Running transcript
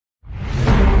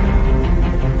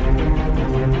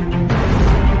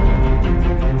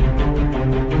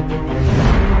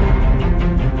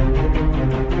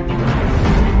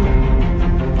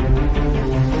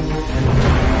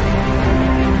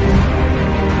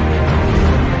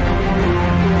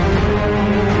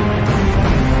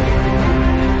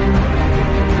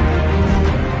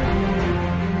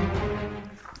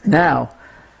Now,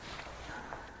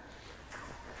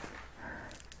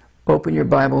 open your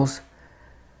Bibles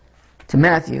to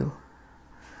Matthew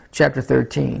chapter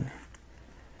 13,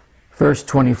 verse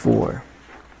 24.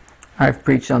 I've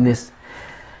preached on these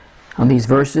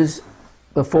verses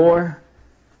before.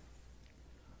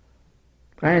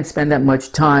 I didn't spend that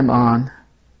much time on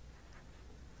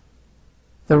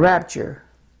the rapture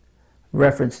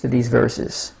reference to these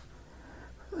verses,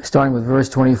 starting with verse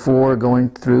 24 going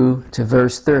through to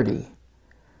verse 30.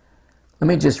 Let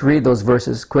me just read those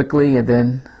verses quickly and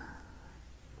then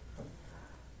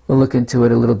we'll look into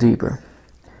it a little deeper.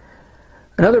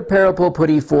 Another parable put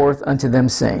he forth unto them,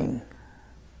 saying,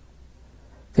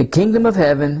 The kingdom of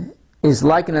heaven is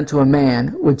likened unto a man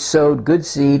which sowed good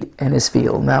seed in his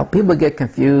field. Now, people get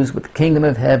confused with the kingdom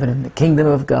of heaven and the kingdom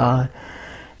of God,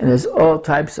 and there's all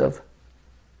types of,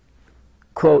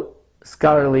 quote,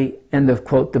 scholarly, end of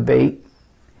quote, debate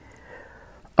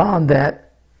on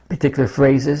that particular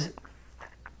phrases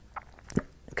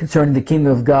concerning the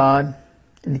kingdom of God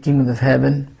and the kingdom of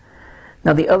heaven.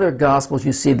 Now, the other Gospels,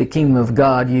 you see the kingdom of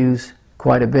God used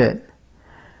quite a bit.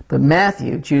 But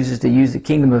Matthew chooses to use the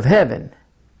kingdom of heaven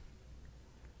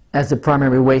as the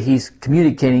primary way he's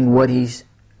communicating what he's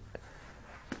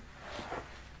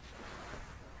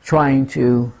trying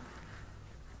to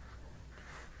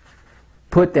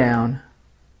put down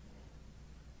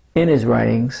in his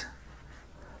writings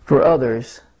for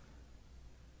others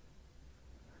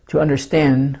to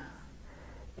understand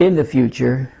in the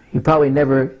future. You probably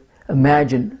never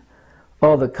imagined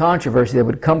all the controversy that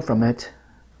would come from it,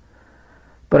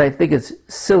 but I think it's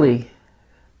silly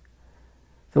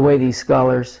the way these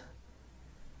scholars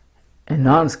and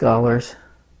non-scholars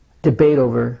debate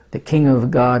over the kingdom of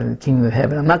God and the kingdom of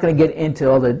heaven. I'm not going to get into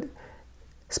all the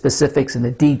specifics and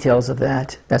the details of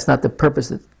that. That's not the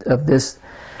purpose of this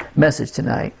message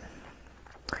tonight.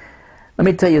 Let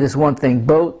me tell you this one thing.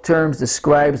 Both terms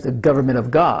describes the government of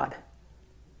God.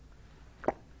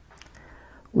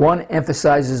 One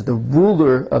emphasizes the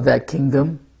ruler of that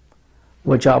kingdom,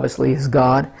 which obviously is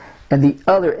God, and the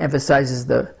other emphasizes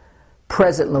the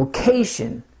present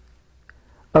location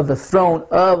of the throne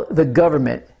of the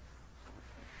government,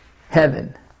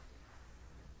 heaven.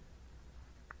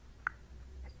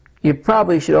 You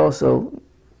probably should also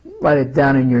write it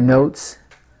down in your notes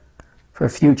for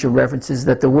future references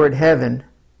that the word heaven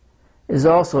is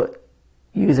also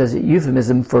used as a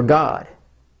euphemism for God.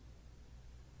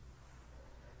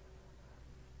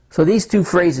 So these two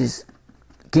phrases,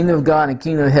 kingdom of God and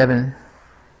kingdom of heaven,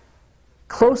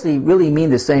 closely really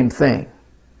mean the same thing.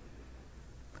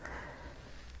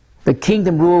 The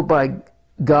kingdom ruled by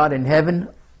God in heaven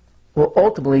will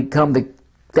ultimately come,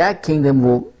 that kingdom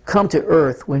will come to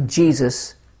earth when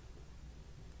Jesus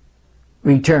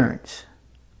returns.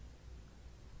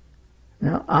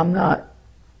 Now, I'm not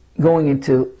going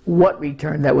into what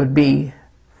return that would be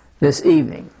this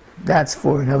evening. That's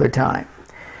for another time.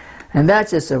 And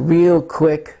that's just a real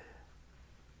quick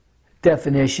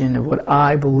definition of what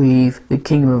I believe the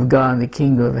kingdom of God and the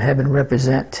kingdom of heaven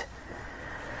represent.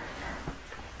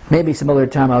 Maybe some other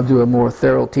time I'll do a more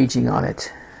thorough teaching on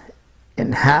it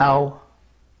and how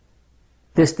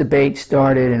this debate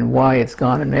started and why it's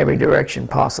gone in every direction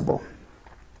possible.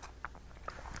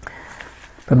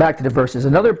 But back to the verses.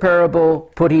 Another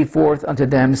parable put he forth unto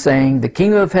them, saying, The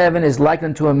kingdom of heaven is like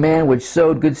unto a man which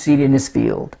sowed good seed in his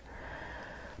field.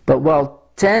 But while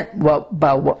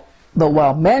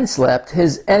men slept,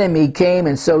 his enemy came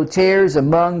and sowed tares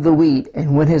among the wheat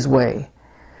and went his way.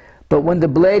 But when the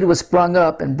blade was sprung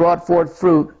up and brought forth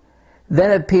fruit,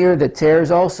 then appeared the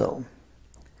tares also.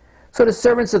 So the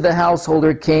servants of the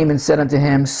householder came and said unto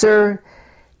him, Sir,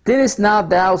 didst not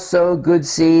thou sow good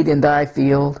seed in thy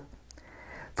field?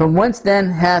 From whence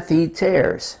then hath he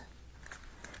tares?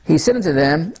 He said unto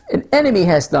them, An enemy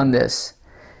hath done this.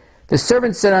 The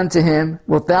servant said unto him,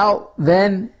 Wilt thou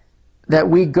then that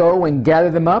we go and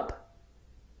gather them up?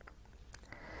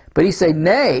 But he said,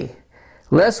 Nay,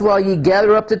 lest while ye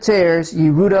gather up the tares, ye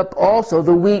root up also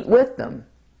the wheat with them.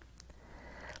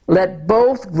 Let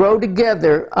both grow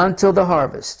together until the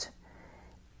harvest.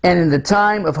 And in the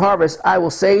time of harvest I will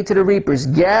say to the reapers,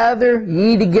 Gather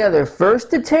ye together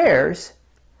first the tares,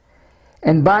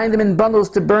 and bind them in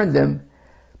bundles to burn them,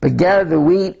 but gather the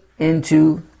wheat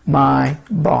into my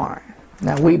barn.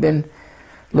 Now, we've been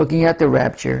looking at the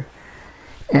rapture,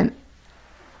 and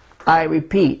I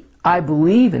repeat, I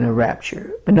believe in a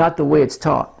rapture, but not the way it's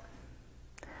taught.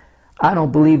 I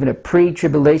don't believe in a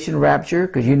pre-tribulation rapture,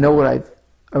 because you know what I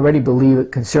already believe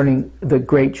concerning the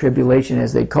Great Tribulation,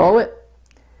 as they call it.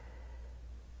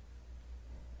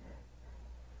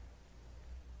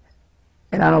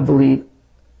 And I don't believe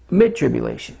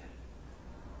mid-tribulation.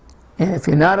 And if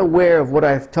you're not aware of what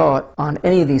I've taught on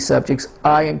any of these subjects,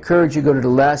 I encourage you to go to the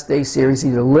Last Day series,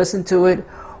 either listen to it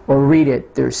or read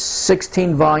it. There's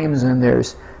 16 volumes and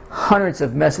there's hundreds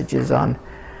of messages on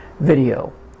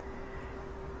video.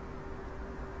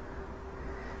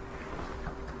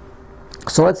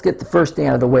 So let's get the first thing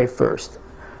out of the way first.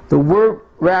 The word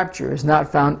rapture is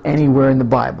not found anywhere in the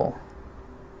Bible.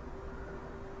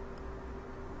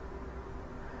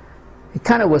 It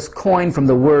kind of was coined from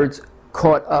the words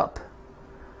caught up,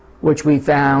 which we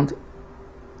found,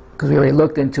 because we already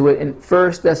looked into it, in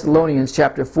 1 Thessalonians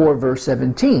chapter 4, verse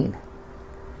 17.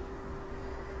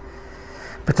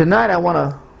 But tonight I want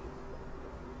to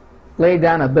lay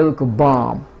down a biblical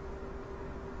bomb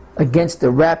against the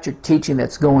rapture teaching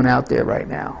that's going out there right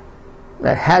now,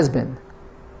 that has been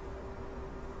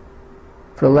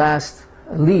for the last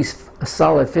at least a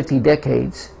solid 50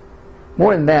 decades.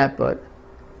 More than that, but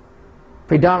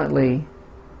predominantly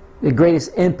the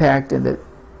greatest impact in the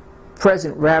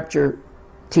present rapture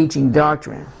teaching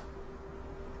doctrine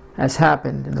has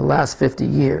happened in the last 50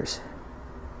 years.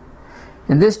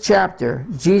 In this chapter,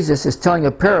 Jesus is telling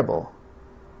a parable,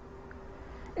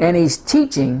 and he's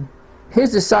teaching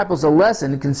his disciples a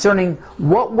lesson concerning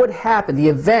what would happen, the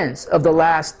events of the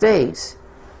last days,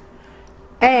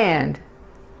 and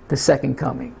the second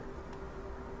coming,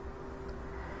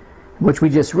 which we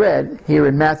just read here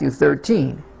in Matthew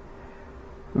 13,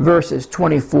 verses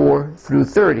 24 through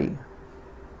 30.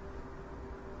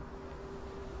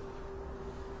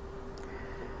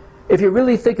 If you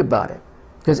really think about it,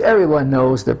 because everyone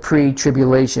knows the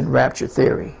pre-tribulation rapture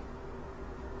theory.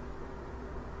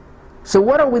 So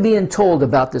what are we being told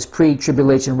about this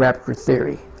pre-tribulation rapture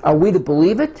theory? Are we to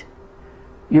believe it?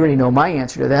 You already know my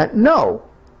answer to that. No.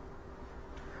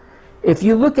 If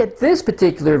you look at this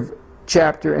particular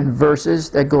chapter and verses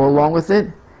that go along with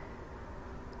it,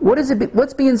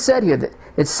 what's being said here?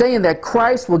 It's saying that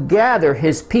Christ will gather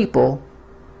his people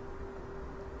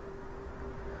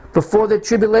before the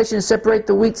tribulation and separate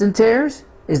the wheats and tares?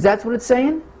 Is that what it's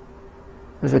saying?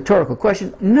 There's a rhetorical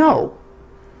question. No.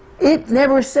 It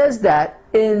never says that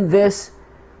in this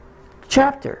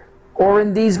chapter or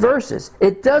in these verses.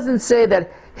 It doesn't say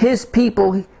that his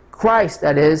people, Christ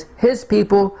that is, his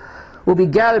people will be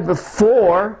gathered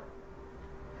before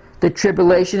the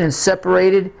tribulation and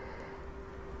separated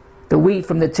the wheat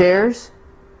from the tares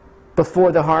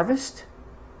before the harvest.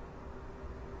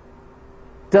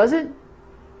 Does it?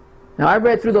 Now, I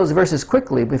read through those verses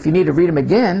quickly, but if you need to read them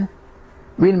again,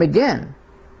 read them again.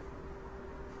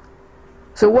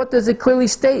 So what does it clearly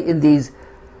state in these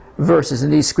verses, in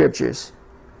these scriptures?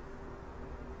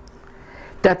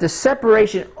 That the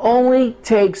separation only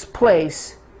takes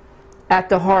place at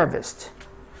the harvest.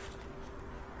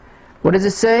 What does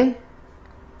it say?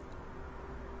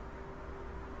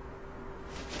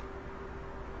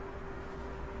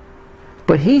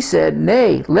 But he said,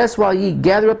 Nay, lest while ye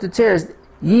gather up the tares,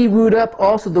 ye root up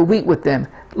also the wheat with them.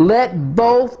 Let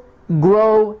both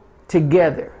grow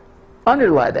together.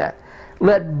 Underline that.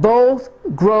 Let both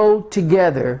grow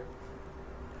together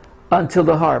until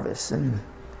the harvest. And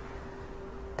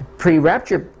the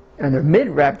pre-rapture and the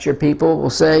mid-rapture people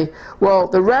will say, well,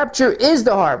 the rapture is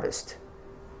the harvest.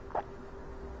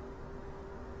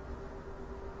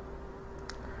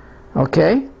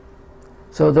 Okay?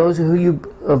 So those of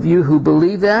you who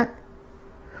believe that,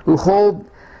 who hold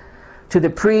to the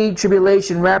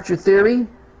pre-tribulation rapture theory,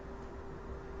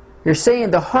 you're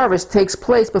saying the harvest takes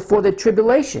place before the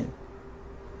tribulation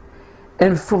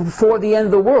and before the end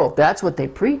of the world. That's what they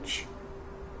preach.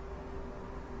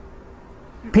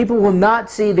 People will not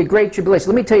see the great tribulation.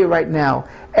 Let me tell you right now,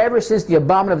 ever since the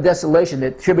abomination of desolation,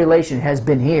 the tribulation has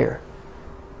been here.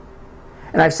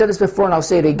 And I've said this before and I'll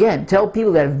say it again. Tell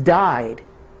people that have died,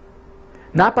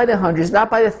 not by the hundreds, not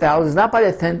by the thousands, not by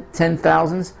the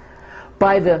 10,000s,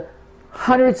 by the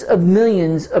hundreds of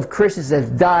millions of Christians that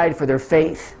have died for their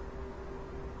faith.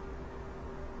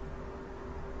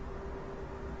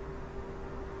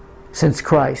 Since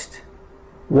Christ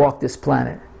walked this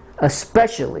planet,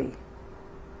 especially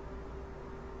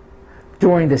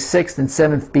during the 6th and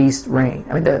 7th beast reign.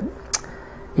 I mean, the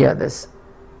 6th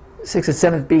and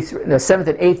 7th beast, the 7th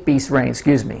and 8th beast reign,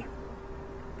 excuse me.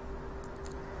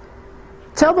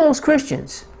 Tell those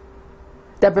Christians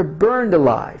that were burned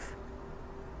alive,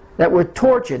 that were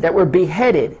tortured, that were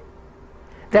beheaded,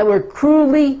 that were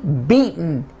cruelly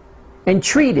beaten and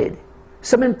treated,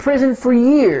 some in prison for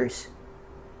years,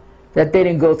 that they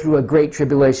didn't go through a great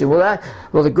tribulation. Well,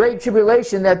 the great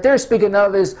tribulation that they're speaking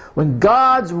of is when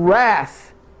God's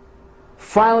wrath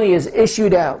finally is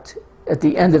issued out at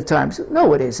the end of times.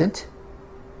 No, it isn't.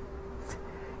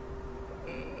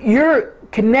 You're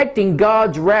connecting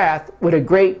God's wrath with a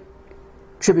great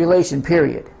tribulation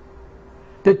period.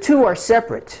 The two are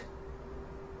separate.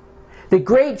 The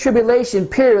Great Tribulation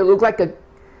period looked like a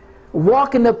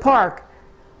walk in the park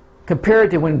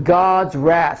compared to when God's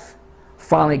wrath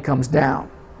finally comes down.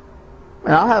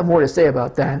 And I'll have more to say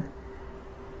about that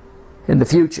in the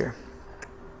future.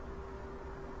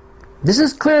 This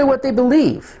is clearly what they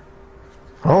believe.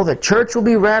 Oh, the church will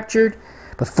be raptured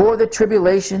before the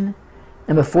tribulation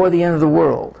and before the end of the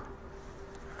world.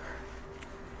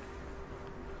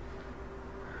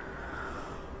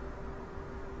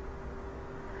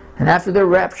 And after they're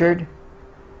raptured,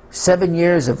 7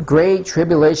 years of great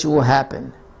tribulation will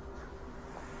happen.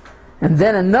 And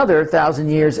then another 1,000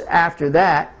 years after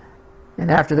that,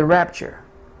 and after the rapture.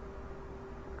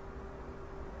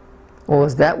 Well,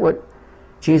 is that what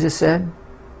Jesus said?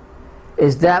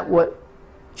 Is that what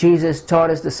Jesus taught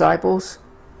his disciples?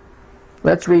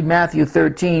 Let's read Matthew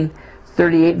 13,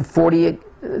 38 and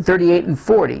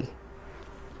 40.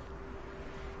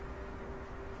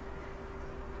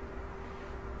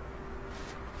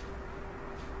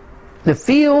 The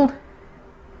field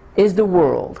is the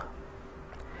world.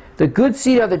 The good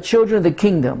seed are the children of the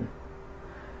kingdom.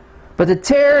 But the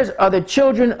tares are the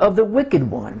children of the wicked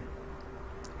one.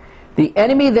 The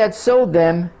enemy that sowed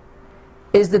them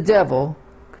is the devil.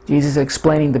 Jesus is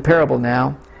explaining the parable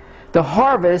now. The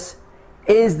harvest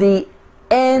is the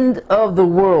end of the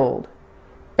world,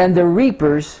 and the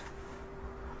reapers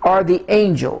are the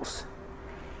angels.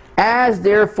 As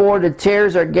therefore the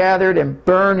tares are gathered and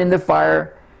burned in the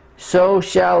fire, so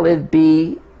shall it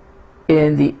be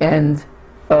in the end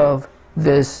of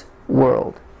this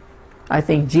world. I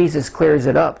think Jesus clears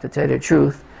it up, to tell you the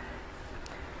truth.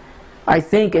 I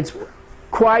think it's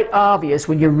quite obvious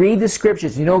when you read the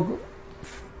scriptures, you know,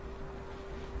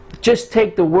 just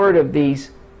take the word of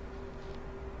these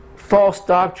false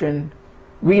doctrine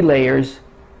relayers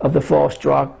of the false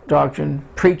doctrine,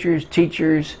 preachers,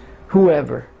 teachers,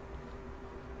 whoever,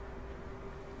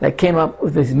 that came up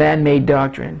with this man-made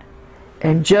doctrine,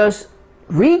 and just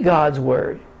read God's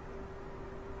word.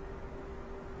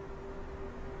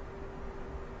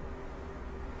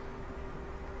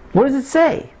 What does it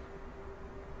say?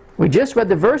 We just read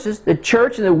the verses. The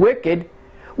church and the wicked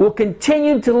will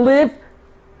continue to live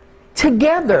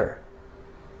together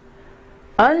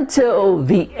until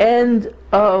the end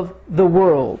of the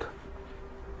world.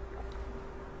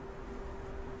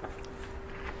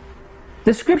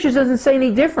 The scriptures doesn't say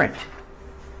any different,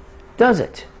 does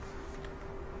it?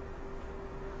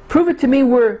 Prove it to me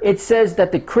where it says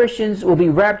that the Christians will be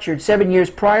raptured 7 years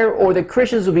prior, or the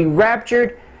Christians will be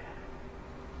raptured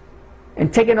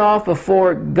and taken off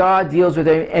before God deals with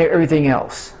everything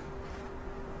else.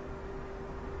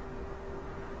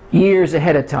 Years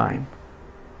ahead of time.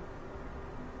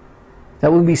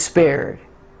 That will be spared.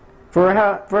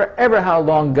 Forever how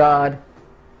long God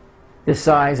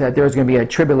decides that there's going to be a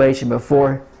tribulation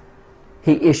before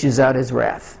he issues out his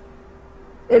wrath.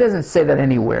 It doesn't say that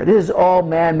anywhere. This is all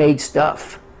man-made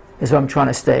stuff, is what I'm trying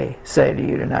to say to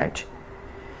you tonight.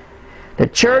 The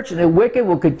church and the wicked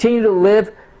will continue to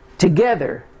live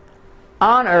together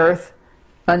on earth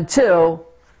until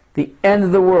the end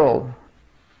of the world.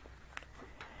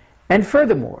 And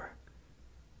furthermore,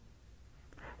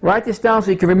 write this down so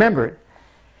you can remember it.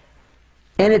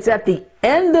 And it's at the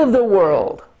end of the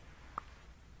world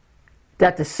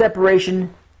that the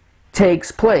separation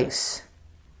takes place.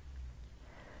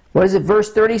 What is it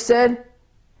verse 30 said?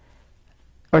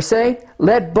 Or say,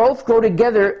 let both grow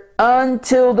together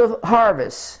until the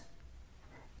harvest.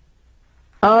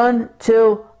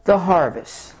 Until the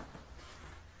harvest.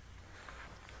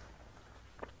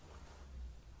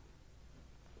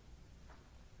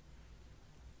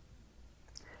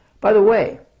 By the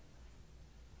way,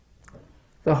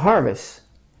 the harvest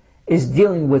is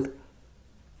dealing with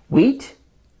wheat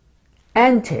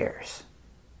and tares.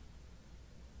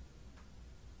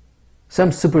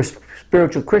 Some super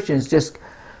spiritual Christians just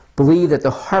believe that the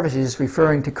harvest is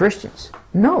referring to Christians.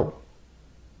 No.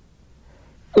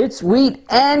 It's wheat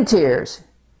and tares.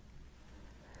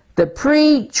 The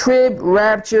pre-trib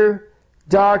rapture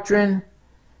doctrine,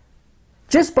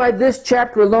 just by this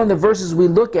chapter alone, the verses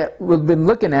we've been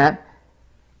looking at,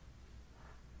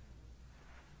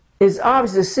 is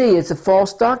obvious to see it's a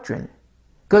false doctrine.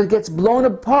 Because it gets blown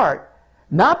apart,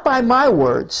 not by my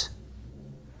words,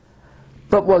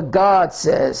 but what God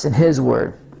says in his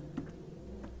word.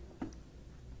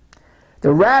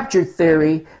 The rapture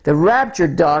theory, the rapture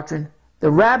doctrine,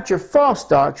 the rapture false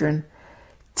doctrine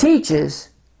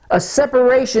teaches a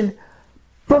separation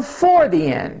before the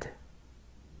end.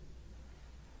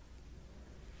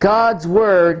 God's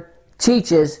word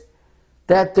teaches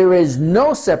that there is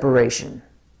no separation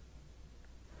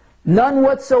none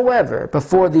whatsoever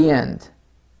before the end,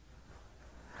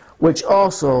 which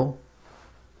also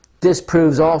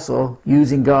disproves also,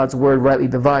 using God's word rightly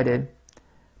divided,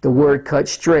 the word cut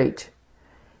straight.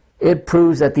 It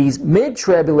proves that these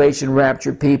mid-tribulation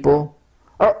rapture people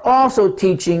are also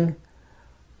teaching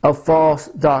a false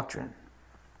doctrine.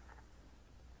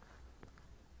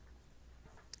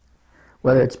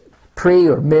 Whether it's pre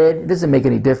or mid, it doesn't make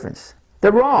any difference.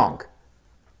 They're wrong.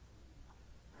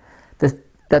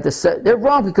 They're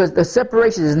wrong because the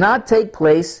separation does not take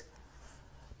place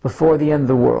before the end of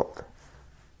the world.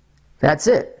 That's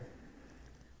it.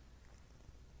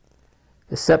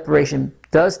 The separation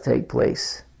does take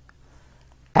place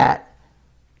at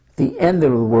the end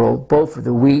of the world, both for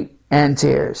the wheat and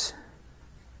tares.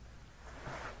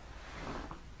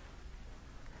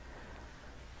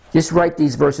 Just write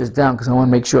these verses down because I want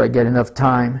to make sure I get enough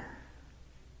time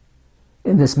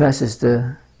in this message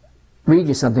to read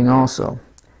you something also.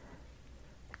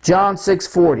 John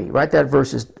 6:40, write that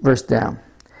verse down.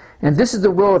 And this is the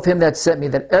will of him that sent me,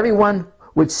 that everyone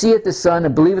which seeth the Son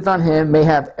and believeth on him may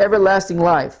have everlasting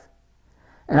life.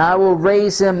 And I will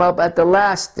raise him up at the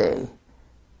last day.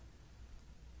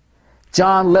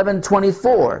 John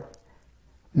 11:24,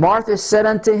 Martha said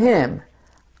unto him,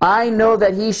 I know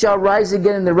that he shall rise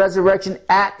again in the resurrection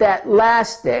at that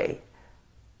last day.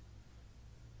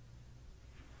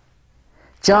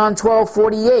 John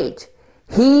 12:48,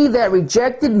 he that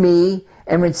rejected me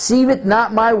and receiveth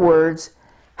not my words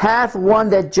hath one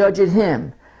that judgeth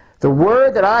him. The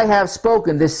word that I have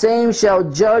spoken, the same shall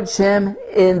judge him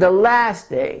in the last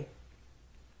day.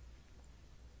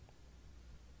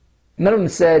 None of them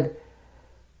said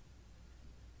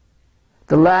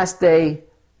the last day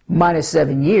minus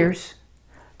 7 years,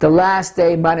 the last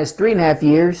day minus 3.5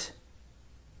 years.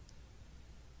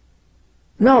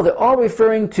 No, they're all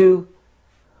referring to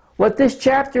what this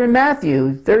chapter in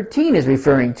Matthew 13 is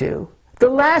referring to. The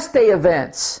last day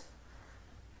events.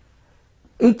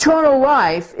 Eternal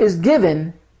life is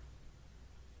given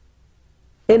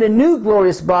in a new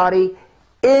glorious body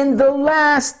in the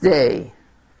last day.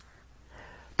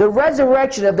 The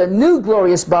resurrection of the new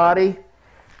glorious body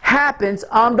happens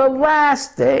on the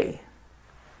last day.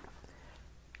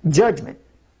 Judgment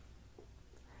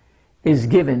is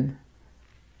given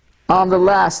on the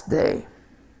last day.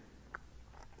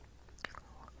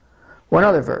 One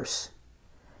other verse.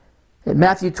 In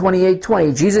Matthew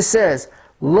 28:20, Jesus says,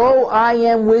 Lo, I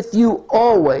am with you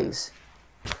always,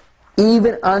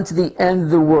 even unto the end of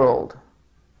the world.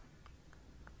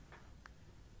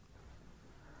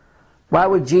 Why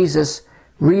would Jesus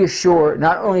reassure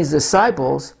not only his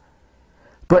disciples,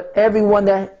 but everyone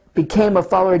that became a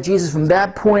follower of Jesus from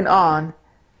that point on,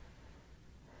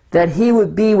 that he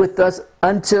would be with us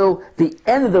until the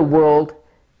end of the world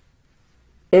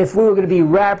if we were going to be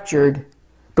raptured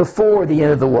before the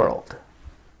end of the world?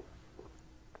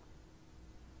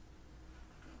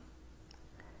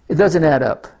 It doesn't add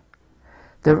up.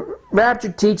 The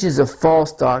rapture teaches a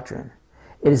false doctrine.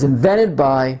 It is invented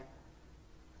by,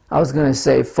 I was going to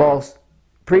say false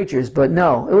preachers, but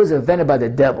no, it was invented by the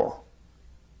devil.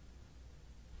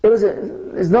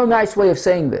 There's no nice way of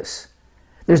saying this.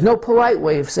 There's no polite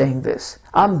way of saying this.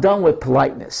 I'm done with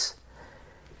politeness.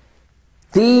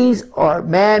 These are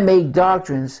man-made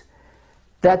doctrines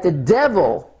that the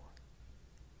devil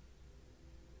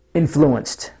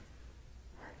influenced.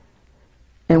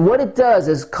 And what it does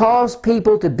is cause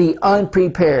people to be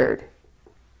unprepared.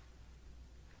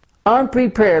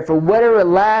 Unprepared for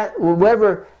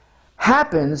whatever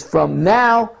happens from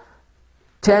now,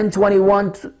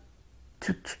 10/21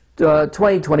 to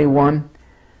 2021,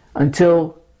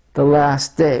 until the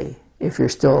last day, if you're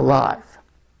still alive.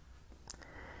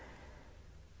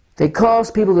 They cause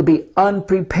people to be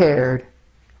unprepared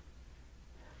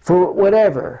for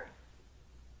whatever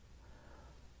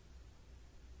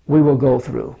we will go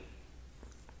through.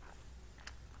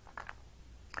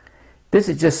 This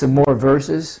is just some more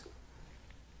verses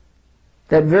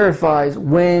that verifies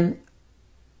when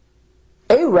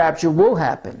a rapture will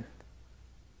happen.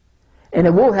 And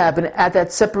it will happen at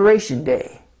that separation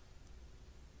day.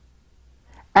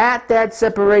 At that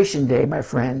separation day, my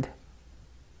friend.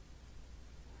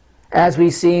 As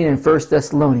we've seen in 1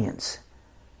 Thessalonians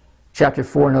chapter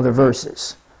 4 and other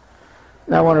verses.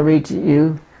 Now I want to read to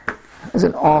you, as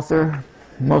an author,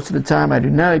 most of the time I do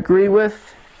not agree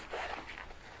with,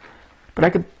 but I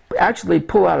could actually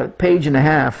pull out a page and a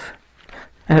half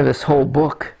out of this whole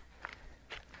book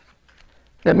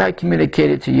that might communicate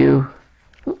it to you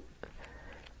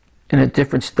in a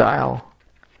different style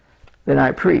than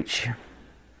I preach.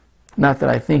 Not that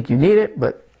I think you need it,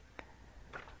 but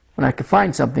when I can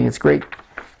find something, it's great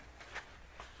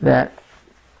that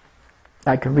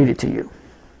I can read it to you.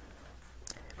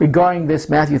 Regarding this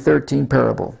Matthew 13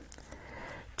 parable.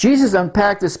 Jesus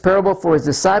unpacked this parable for his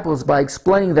disciples by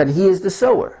explaining that he is the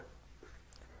sower.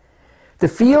 The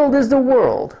field is the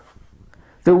world.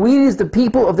 The wheat is the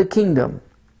people of the kingdom.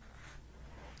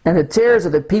 And the tares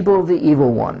are the people of the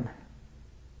evil one.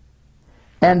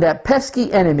 And that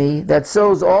pesky enemy that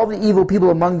sows all the evil people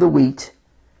among the wheat,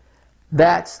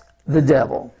 that's the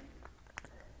devil.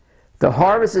 The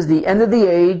harvest is the end of the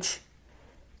age,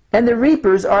 and the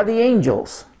reapers are the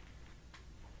angels.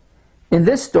 In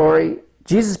this story,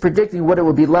 Jesus is predicting what it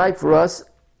will be like for us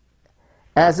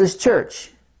as his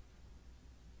church.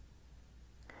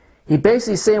 He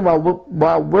basically is saying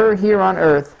while we're here on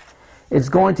earth, it's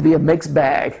going to be a mixed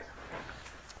bag.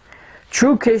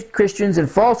 True Christians and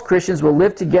false Christians will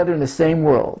live together in the same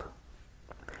world.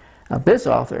 Now, this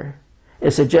author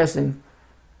is suggesting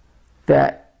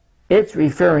that it's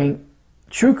referring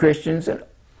true Christians and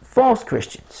false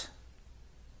Christians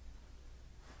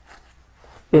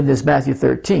in this Matthew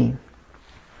 13.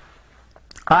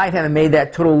 I haven't made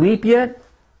that total leap yet,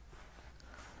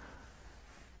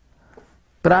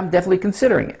 but I'm definitely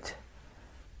considering it.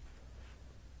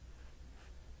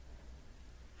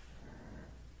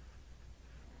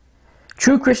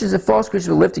 True Christians and false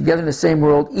Christians will live together in the same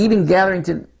world, even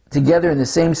gathering together in the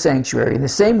same sanctuary, in the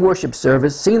same worship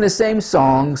service, singing the same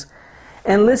songs,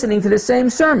 and listening to the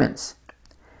same sermons.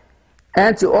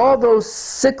 And to all those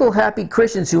sickle-happy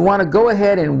Christians who want to go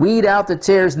ahead and weed out the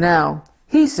tares now,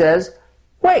 he says,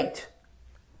 wait.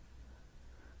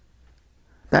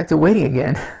 Back to waiting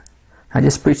again. I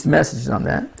just preached the message on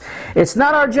that. It's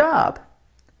not our job.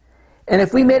 And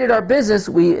if we made it our business,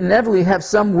 we inevitably have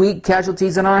some weak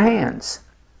casualties on our hands.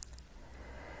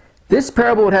 This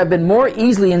parable would have been more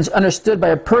easily understood by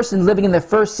a person living in the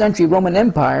 1st century Roman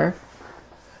Empire,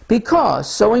 because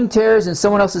sowing tares in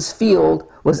someone else's field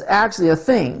was actually a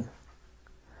thing,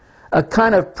 a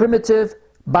kind of primitive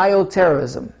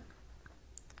bioterrorism.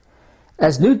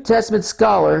 As New Testament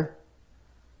scholar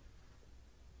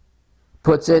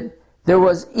puts it, there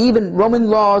was even Roman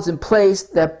laws in place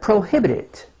that prohibited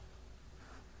it.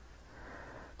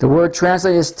 The word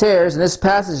translated as tares in this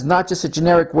passage is not just a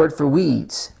generic word for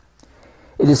weeds.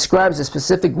 It describes a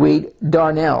specific weed,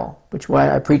 darnel, which is why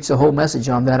I preached the whole message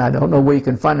on that. I don't know where you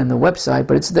can find it on the website,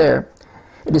 but it's there.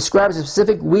 It describes a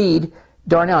specific weed,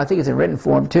 darnel, I think it's in written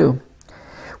form too,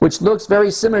 which looks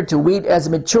very similar to wheat as it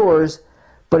matures,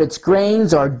 but its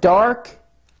grains are dark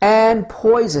and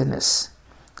poisonous.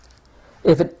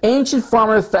 If an ancient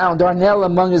farmer found darnel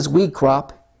among his wheat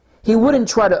crop, he wouldn't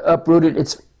try to uproot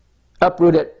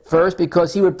it first,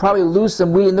 because he would probably lose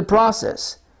some wheat in the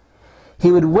process.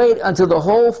 He would wait until the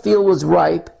whole field was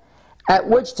ripe, at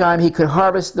which time he could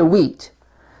harvest the wheat.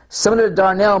 Some of the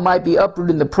darnel might be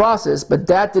uprooted in the process, but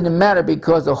that didn't matter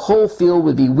because the whole field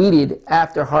would be weeded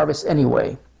after harvest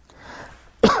anyway.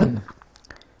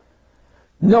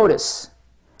 Notice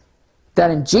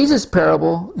that in Jesus'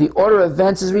 parable, the order of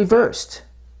events is reversed.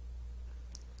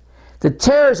 The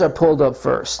tares are pulled up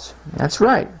first. That's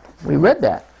right. We read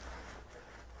that.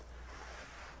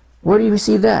 Where do you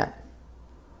see that?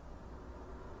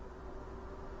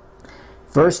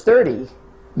 Verse 30,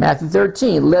 Matthew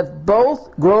 13, let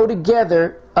both grow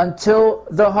together until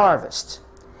the harvest.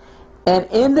 And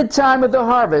in the time of the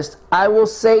harvest, I will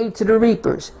say to the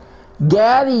reapers,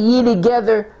 gather ye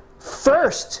together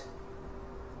first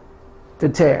the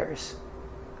tares.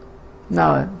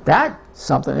 Now, that's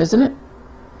something, isn't it?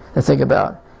 To think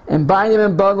about. And bind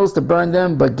them in bundles to burn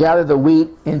them, but gather the wheat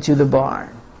into the barn.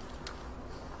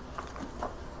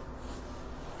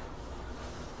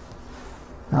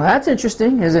 Now that's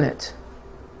interesting, isn't it?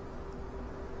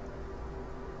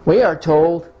 We are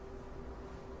told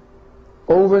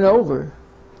over and over,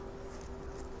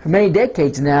 for many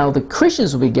decades now, the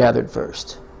Christians will be gathered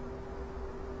first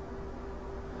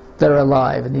that are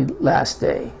alive in the last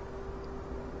day.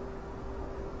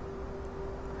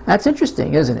 That's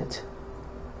interesting, isn't it?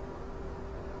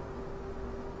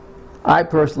 I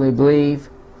personally believe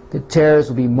the tares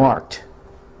will be marked.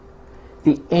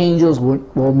 The angels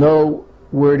will know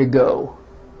where to go,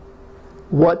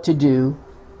 what to do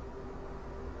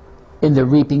in the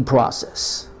reaping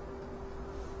process.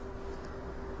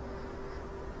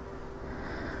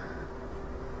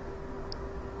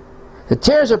 The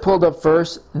tares are pulled up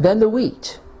first, then the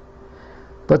wheat.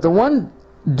 But the one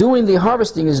doing the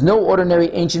harvesting is no ordinary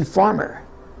ancient farmer.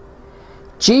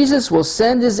 Jesus will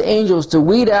send his angels to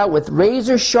weed out with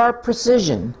razor-sharp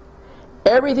precision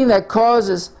everything that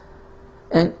causes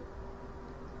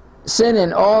sin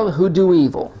in all who do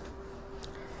evil,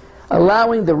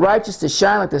 allowing the righteous to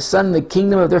shine like the sun in the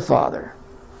kingdom of their Father.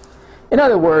 In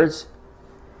other words,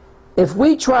 If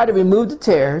we try to remove the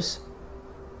tares,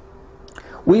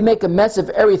 we make a mess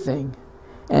of everything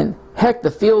and hack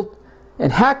the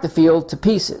field to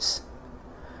pieces.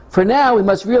 For now, we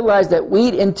must realize that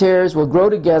wheat and tares will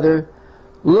grow together,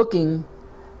 looking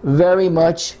very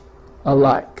much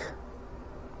alike.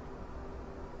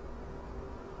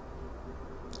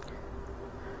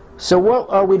 So what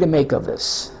are we to make of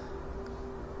this?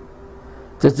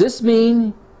 Does this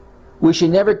mean we should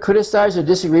never criticize or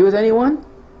disagree with anyone?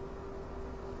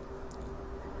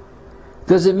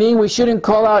 Does it mean we shouldn't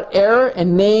call out error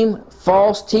and name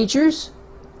false teachers?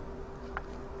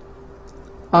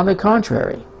 On the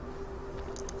contrary.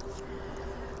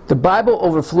 The Bible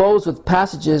overflows with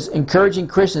passages encouraging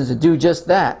Christians to do just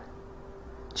that,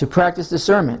 to practice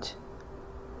discernment.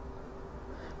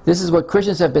 This is what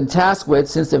Christians have been tasked with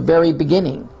since the very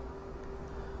beginning.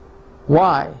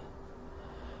 Why?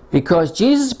 Because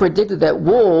Jesus predicted that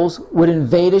wolves would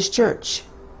invade his church.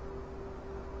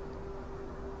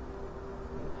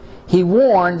 He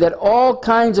warned that all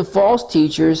kinds of false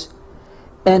teachers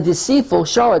and deceitful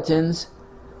charlatans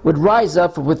would rise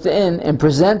up from within and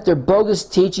present their bogus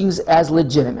teachings as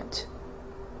legitimate.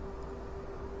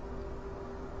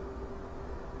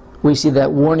 We see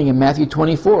that warning in Matthew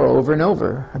 24 over and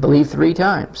over, I believe 3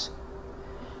 times.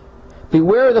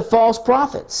 Beware of the false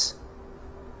prophets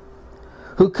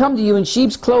who come to you in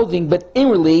sheep's clothing, but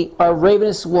inwardly are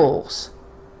ravenous wolves.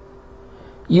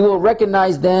 You will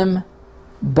recognize them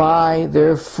by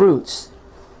their fruits.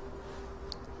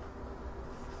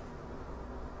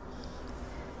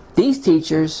 These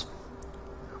teachers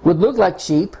would look like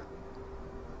sheep,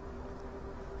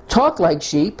 talk like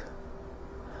sheep,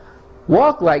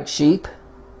 walk like sheep,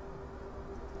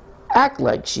 act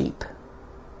like sheep.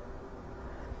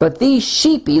 But these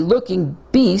sheepy-looking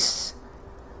beasts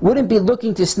wouldn't be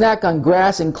looking to snack on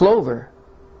grass and clover.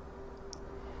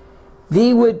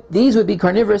 These would be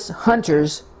carnivorous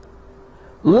hunters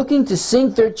looking to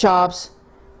sink their chops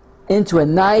into a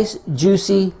nice,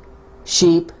 juicy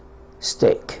sheep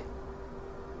steak.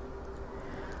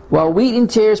 While wheat and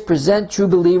tares present true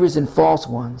believers and false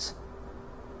ones,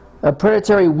 a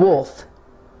predatory wolf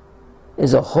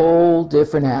is a whole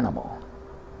different animal.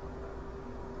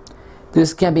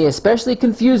 This can be especially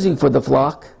confusing for the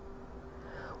flock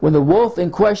when the wolf in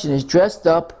question is dressed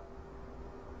up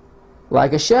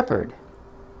like a shepherd,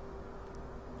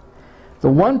 the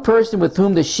one person with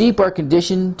whom the sheep are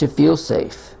conditioned to feel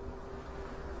safe.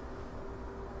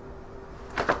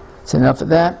 That's enough of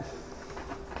that.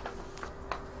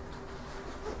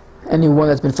 Anyone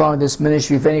that's been following this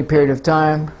ministry for any period of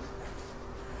time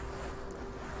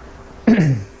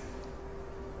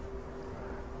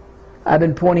I've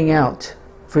been pointing out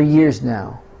for years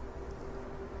now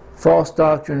false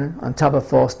doctrine on top of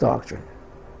false doctrine.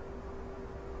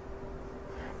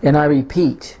 And I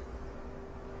repeat,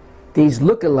 these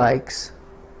lookalikes,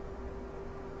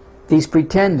 these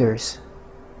pretenders,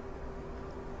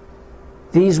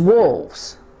 these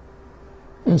wolves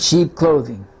in sheep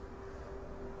clothing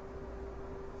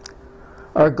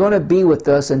are going to be with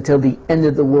us until the end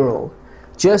of the world,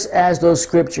 just as those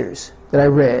scriptures that I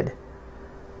read,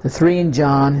 the 3 in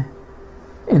John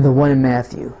and the 1 in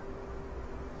Matthew.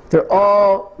 They're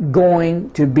all going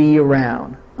to be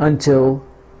around until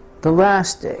the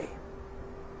last day,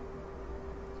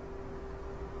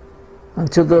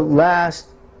 until the last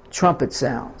trumpet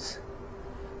sounds.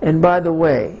 And by the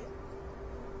way,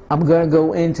 I'm going to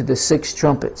go into the 6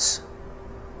 trumpets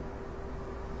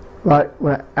right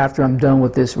after I'm done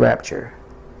with this rapture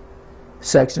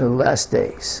section of the last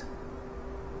days.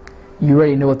 You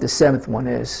already know what the 7th one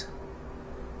is,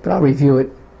 but I'll review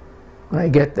it when I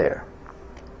get there.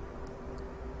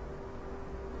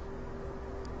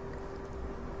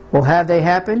 Well, have they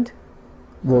happened?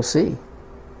 We'll see.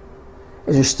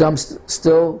 Is there some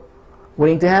still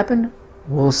waiting to happen?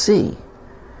 We'll see.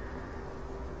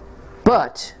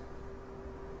 But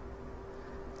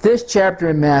this chapter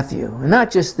in Matthew, and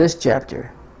not just this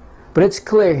chapter, but it's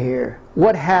clear here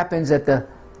what happens at the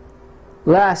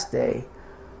last day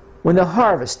when the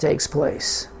harvest takes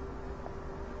place.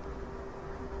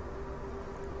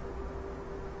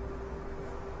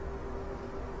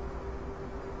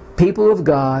 People of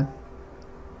God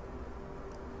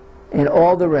and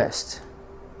all the rest,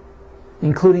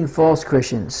 including false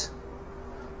Christians,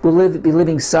 will be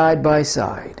living side by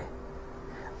side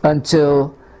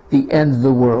until the end of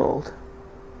the world.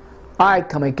 I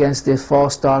come against these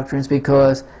false doctrines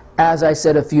because, as I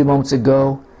said a few moments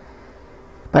ago,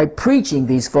 by preaching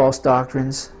these false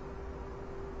doctrines,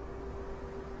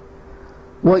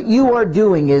 what you are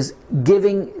doing is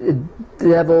giving the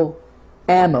devil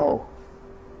ammo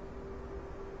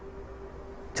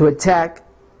to attack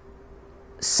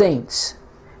saints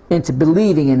into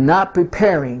believing and not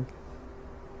preparing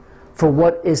for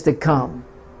what is to come.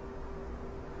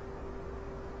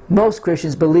 Most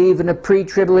Christians believe in a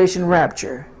pre-tribulation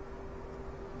rapture.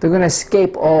 They're going to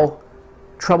escape all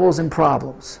troubles and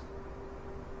problems.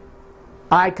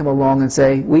 I come along and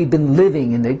say, we've been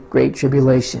living in the Great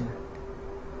Tribulation.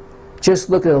 Just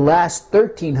look at the last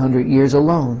 1,300 years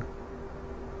alone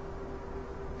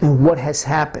and what has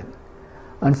happened.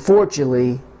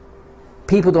 Unfortunately,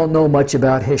 people don't know much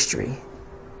about history.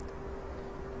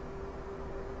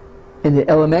 In the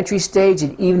elementary stage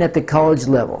and even at the college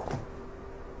level.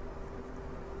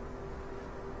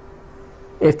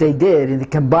 If they did, and they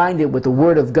combined it with the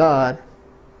Word of God,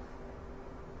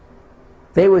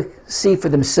 they would see for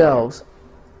themselves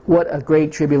what a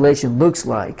great tribulation looks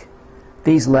like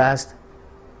these last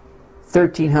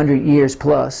 1,300 years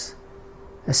plus,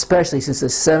 especially since the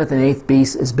seventh and eighth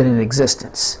beast has been in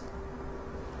existence.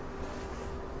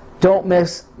 Don't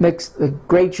mix the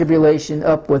great tribulation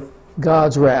up with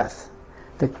God's wrath.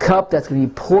 The cup that's going to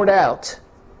be poured out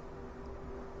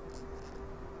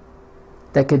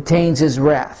that contains His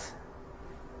wrath.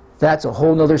 That's a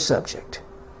whole nother subject.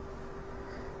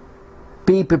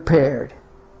 Be prepared.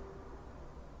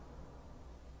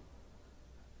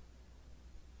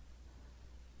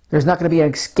 There's not going to be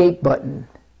an escape button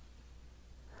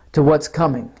to what's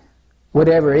coming,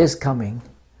 whatever is coming,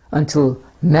 until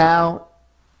now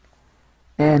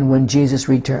and when Jesus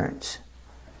returns.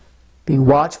 Be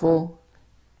watchful,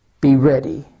 be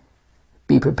ready,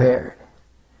 be prepared.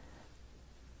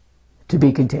 To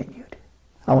be continued.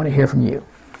 I want to hear from you.